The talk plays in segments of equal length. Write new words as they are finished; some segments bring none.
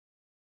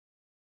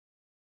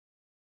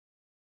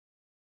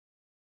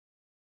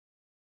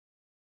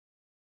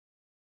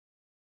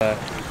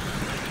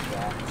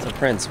So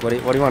Prince, what do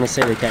you want to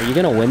say to the cat? You're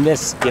gonna win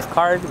this gift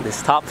card,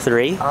 this top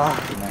 3.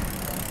 Oh, man.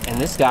 And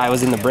this guy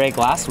was in the break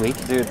last week.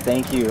 Dude,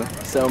 thank you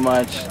so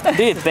much.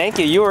 Dude, thank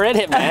you. You were in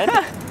it, man.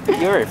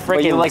 You were freaking.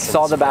 But you like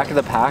saw the back of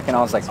the pack, and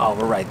I was like, oh,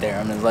 we're right there.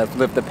 I'm gonna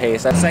lift the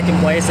pace. Second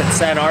place at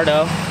San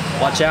Ardo.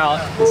 Watch out.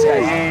 This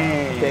guy's.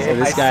 So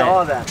this guy. I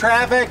saw that.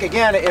 Traffic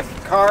again.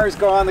 If cars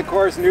go on the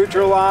course,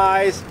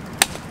 neutralize.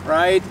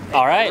 Right.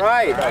 All right.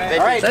 Right. All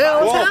right.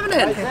 Hey, what's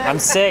happening? I'm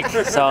sick,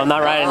 so I'm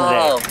not riding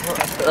today.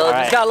 Well,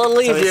 right. Just got a little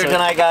easier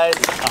tonight, guys.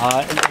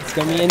 It's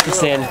gonna be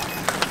interesting.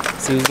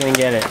 See who's gonna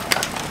get it.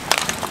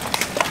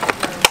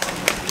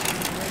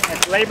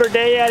 It's Labor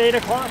Day at 8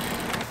 o'clock.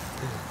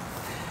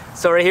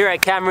 So we're here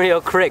at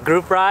Camarillo Crit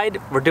Group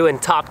Ride. We're doing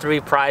top 3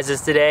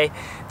 prizes today.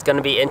 It's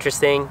gonna be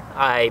interesting.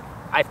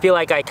 I feel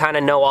like I kind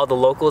of know all the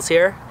locals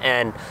here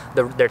and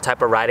their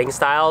type of riding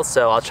styles,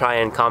 so I'll try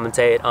and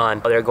commentate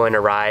on how they're going to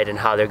ride and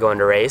how they're going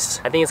to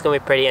race. I think it's going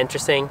to be pretty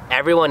interesting.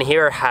 Everyone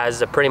here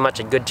has pretty much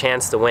a good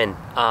chance to win.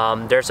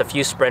 There's a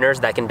few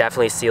sprinters that can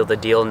definitely seal the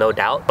deal, no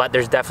doubt, but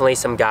there's definitely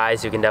some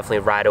guys who can definitely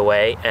ride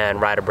away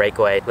and ride a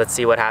breakaway. Let's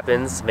see what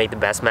happens. Make the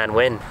best man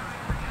win.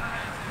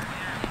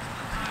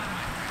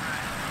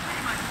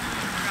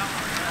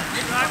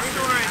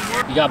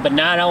 You got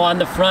Bonanno on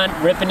the front,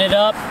 ripping it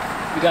up.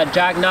 We got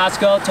Jack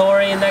Nosco,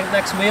 Tori in the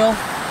next wheel.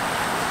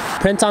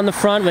 Prince on the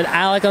front with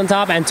Alec on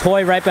top and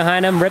Toy right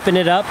behind him, ripping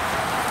it up.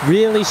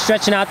 Really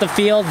stretching out the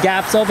field.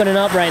 Gaps opening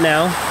up right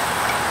now.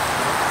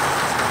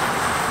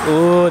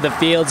 Ooh, the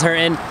field's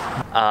hurting.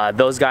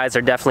 Those guys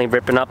are definitely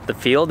ripping up the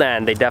field,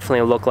 and they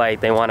definitely look like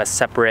they want to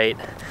separate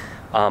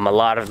a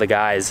lot of the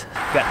guys.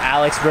 We got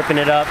Alex ripping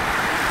it up.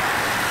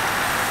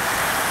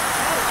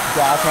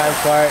 Josh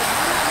Transport.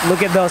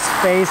 Look at those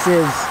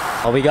faces.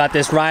 Oh, we got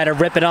this rider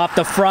ripping off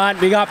the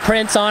front. We got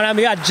Prince on him.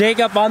 We got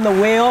Jacob on the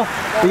wheel.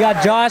 We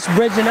got Josh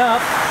bridging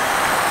up.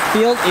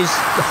 Field is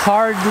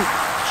hard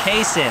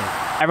chasing.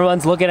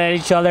 Everyone's looking at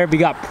each other. We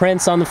got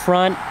Prince on the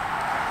front.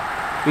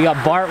 We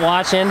got Bart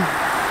watching.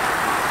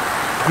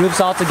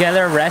 Groups all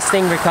together,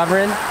 resting,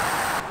 recovering.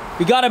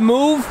 We got a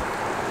move.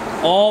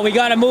 Oh, we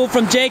got a move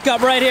from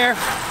Jacob right here.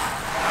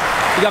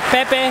 We got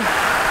Pepe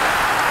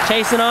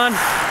chasing on.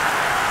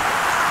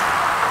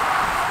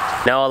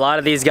 No, a lot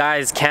of these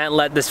guys can't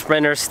let the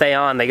sprinters stay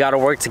on. They gotta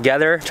work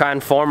together, try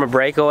and form a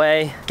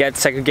breakaway, get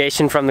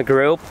segregation from the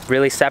group,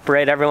 really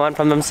separate everyone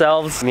from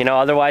themselves. You know,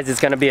 otherwise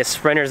it's gonna be a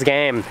sprinter's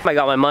game. I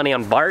got my money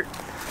on Bart.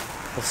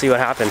 We'll see what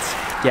happens.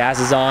 Gas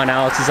is on,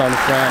 Alex is on the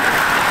front.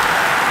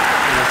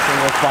 In a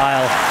single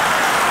file.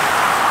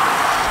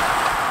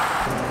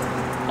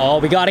 Oh,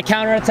 we got a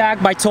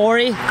counterattack by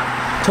Tori.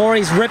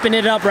 Tori's ripping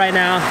it up right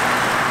now.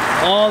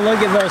 Oh, look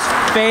at those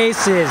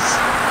faces.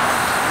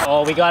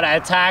 Oh, we got an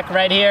attack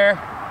right here.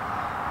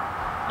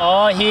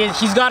 Oh,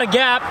 he's got a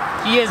gap.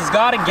 He has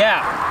got a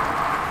gap.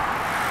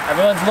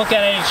 Everyone's looking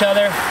at each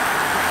other.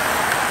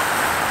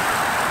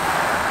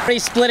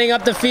 He's splitting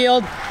up the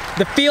field.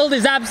 The field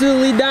is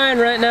absolutely dying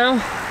right now.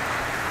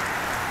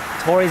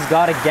 Tori's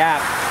got a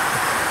gap.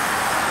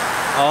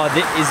 Oh,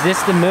 is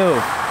this the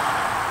move?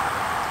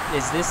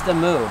 Is this the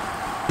move?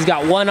 He's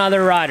got one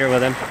other rider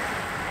with him.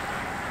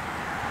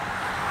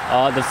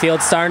 Oh, the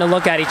field's starting to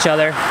look at each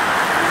other.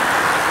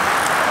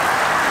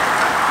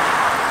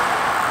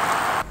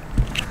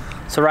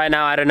 So right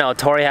now, I don't know,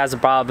 Tori has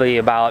probably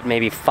about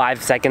maybe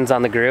 5 seconds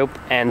on the group,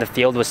 and the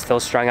field was still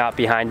strung out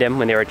behind him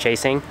when they were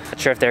chasing. Not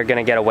sure if they're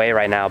gonna get away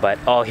right now, but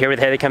oh, here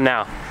they come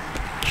now.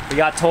 We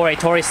got Tori.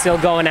 Tori's still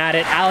going at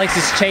it. Alex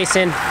is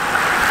chasing.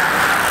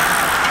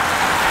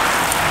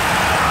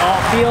 Oh,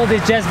 field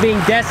is just being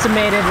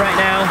decimated right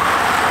now.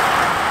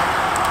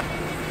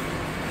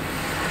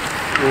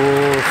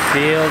 Ooh,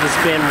 field has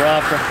been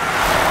rough.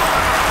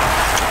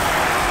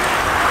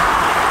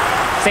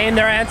 Same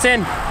there,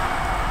 Anson.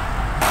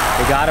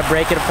 We gotta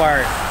break it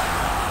apart.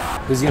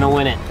 Who's gonna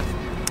win it?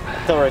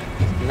 Tori.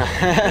 You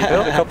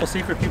built a couple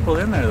secret people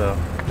in there, though.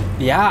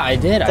 Yeah, I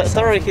did.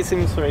 Tori, he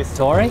seems very.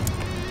 Tori?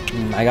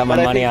 I got my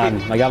money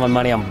on. I got my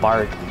money on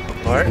Bart.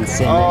 Bart?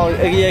 Oh,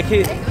 yeah,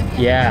 he.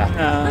 Yeah.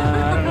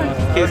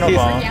 I don't know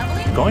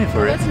about going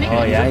for it.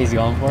 Oh yeah, he's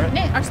going for it.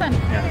 Nee, Arslan.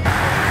 Yeah.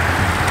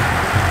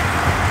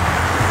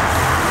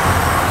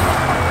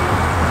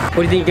 What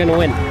do you think you're gonna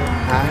win?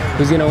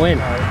 Who's gonna win?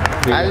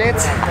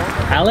 Alex.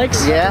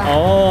 Alex? Yeah.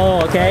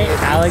 Oh, okay.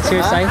 Alex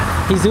here saying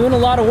he's doing a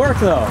lot of work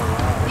though.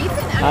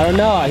 I don't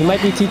know. He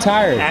might be too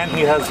tired. And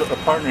he has a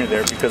partner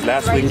there because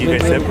last week you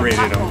guys separated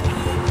him.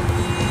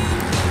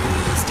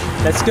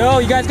 Let's go.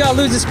 You guys gotta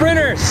lose the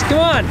sprinters. Come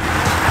on.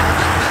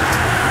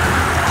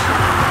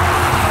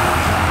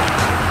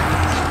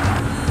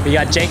 We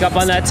got Jacob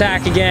on the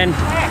attack again.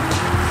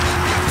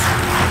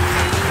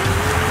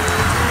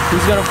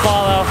 Who's gonna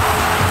follow?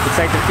 Looks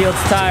like the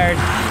field's tired.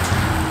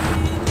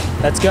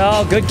 Let's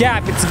go. Good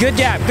gap. It's a good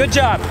gap. Good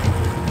job.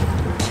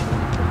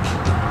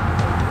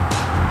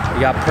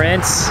 We got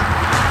Prince.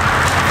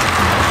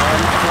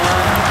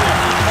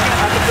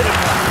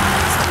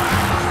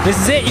 This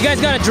is it. You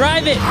guys gotta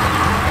drive it.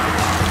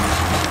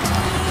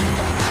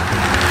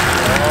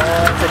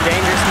 Oh, it's a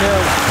dangerous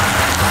move.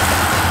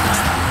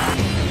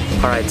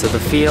 All right, so the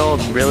field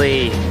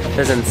really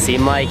doesn't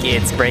seem like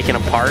it's breaking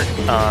apart.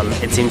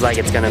 It seems like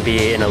it's gonna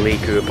be an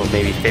elite group of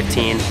maybe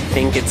 15. I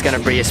think it's gonna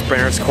be a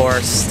sprinter's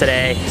course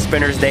today,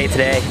 sprinter's day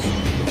today.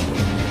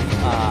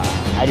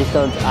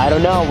 I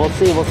don't know, we'll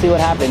see what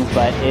happens,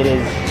 but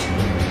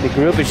the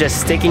group is just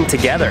sticking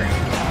together.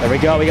 There we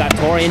go, we got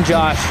Tori and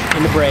Josh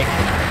in the break. We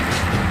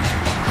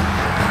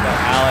got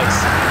Alex.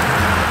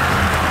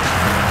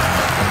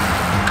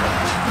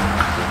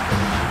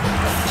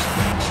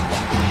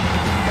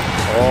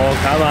 Oh,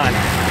 come on.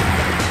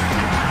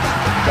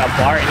 Got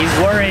Bart, he's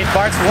worried,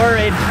 Bart's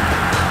worried.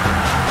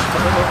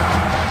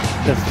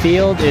 The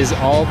field is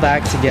all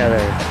back together.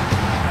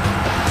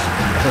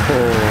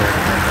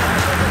 Oh.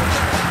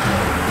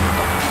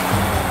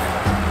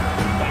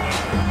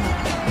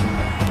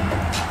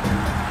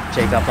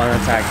 Jacob on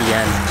attack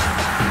again.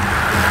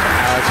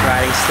 Alex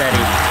riding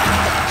steady.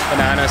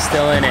 Banana's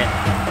still in it.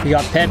 We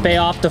got Pepe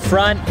off the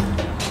front.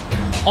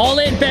 All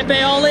in,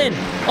 Pepe, all in,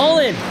 all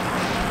in.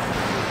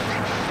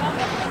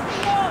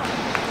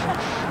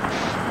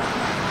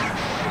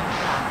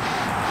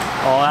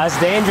 Oh, that's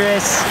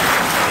dangerous.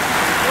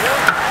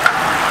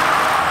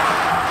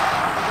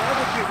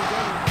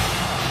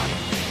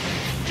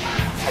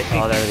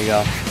 Oh, there we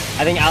go.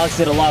 I think Alex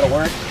did a lot of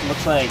work.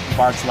 Looks like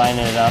Bart's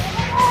lining it up.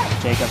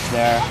 Jacob's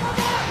there.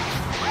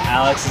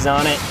 Alex is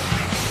on it.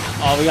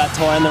 Oh, we got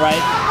Tori on the right.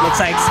 Looks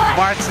like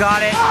Bart's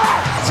got it.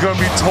 It's gonna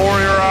be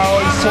Tori or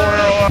Alex, Tori or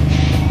Alex.